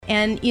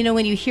And,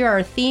 when you hear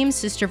our theme,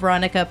 Sister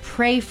Veronica,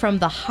 pray from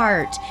the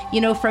heart,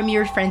 from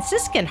your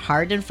Franciscan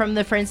heart and from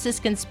the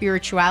Franciscan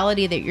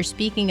spirituality that you're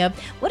speaking of.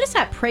 What does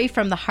that pray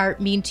from the heart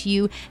mean to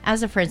you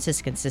as a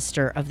Franciscan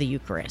sister of the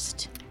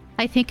Eucharist?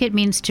 I think it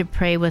means to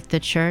pray with the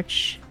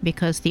church,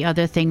 because the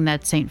other thing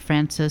that St.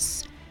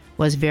 Francis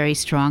was very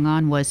strong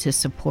on was his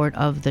support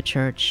of the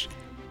church.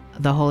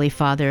 The Holy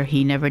Father,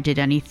 he never did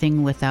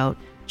anything without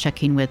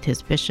checking with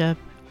his bishop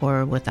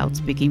or without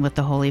speaking with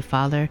the Holy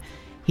Father.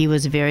 He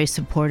was very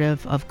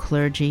supportive of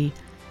clergy.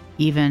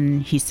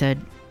 He said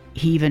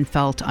he even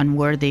felt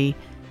unworthy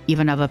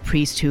even of a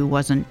priest who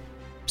wasn't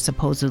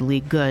supposedly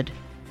good.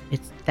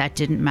 That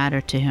didn't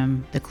matter to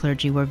him. The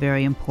clergy were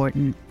very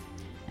important.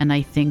 And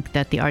I think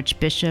that the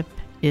Archbishop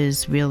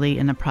is really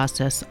in the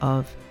process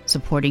of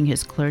supporting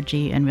his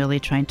clergy and really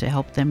trying to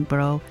help them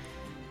grow.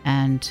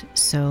 And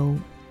so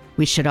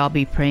we should all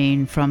be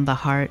praying from the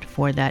heart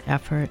for that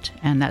effort.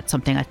 And that's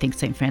something I think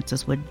St.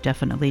 Francis would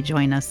definitely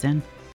join us in.